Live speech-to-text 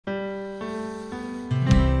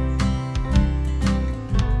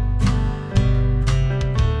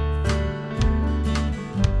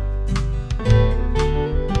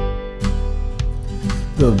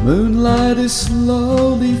Moonlight is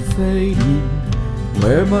slowly fading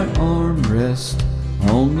where my arm rests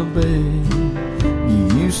on the bed. You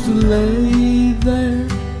used to lay there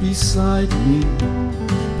beside me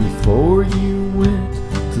before you went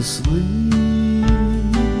to sleep.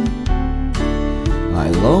 I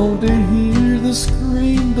long to hear the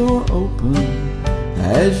screen door open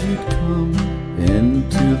as you come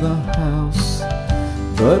into the house,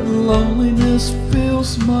 but loneliness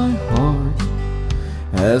fills my heart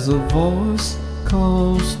as a voice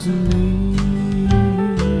calls to me,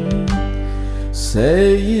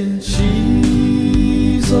 saying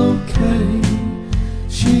she's okay,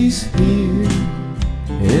 she's here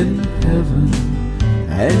in heaven,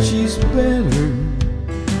 and she's better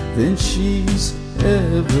than she's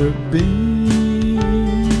ever been.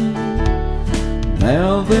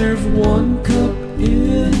 Now there's one cup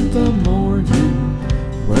in the morning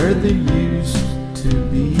where there used to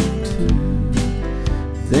be two.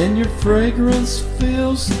 Then your fragrance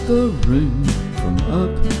fills the room from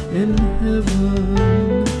up in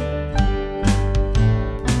heaven.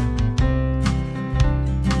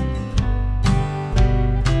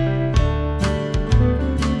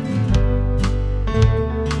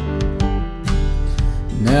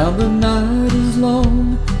 Now the night is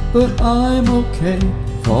long, but I'm okay,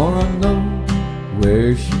 for I know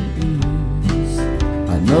where she is.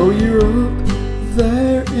 I know you're up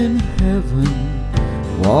there in heaven,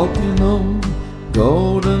 walking on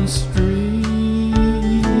golden streets.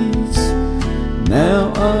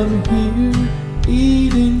 Now I'm here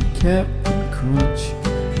eating Captain Crunch,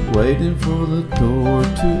 waiting for the door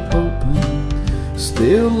to open.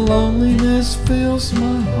 Still loneliness fills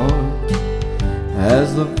my heart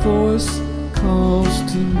as the voice calls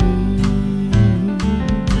to me,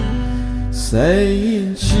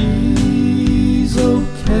 saying she's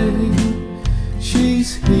okay,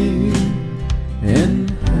 she's here in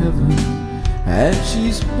heaven, and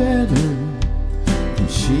she's better than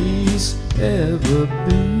she's ever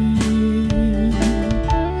been.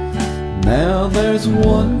 Now there's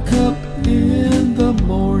one cup in the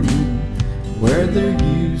morning where there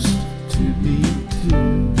used to be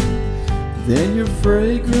two. Then your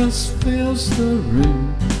fragrance fills the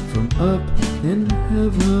room from up in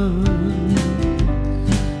heaven.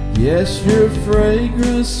 Yes, your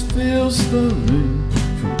fragrance fills the room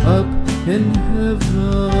from up in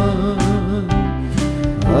heaven,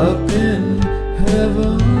 up in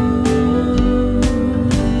heaven.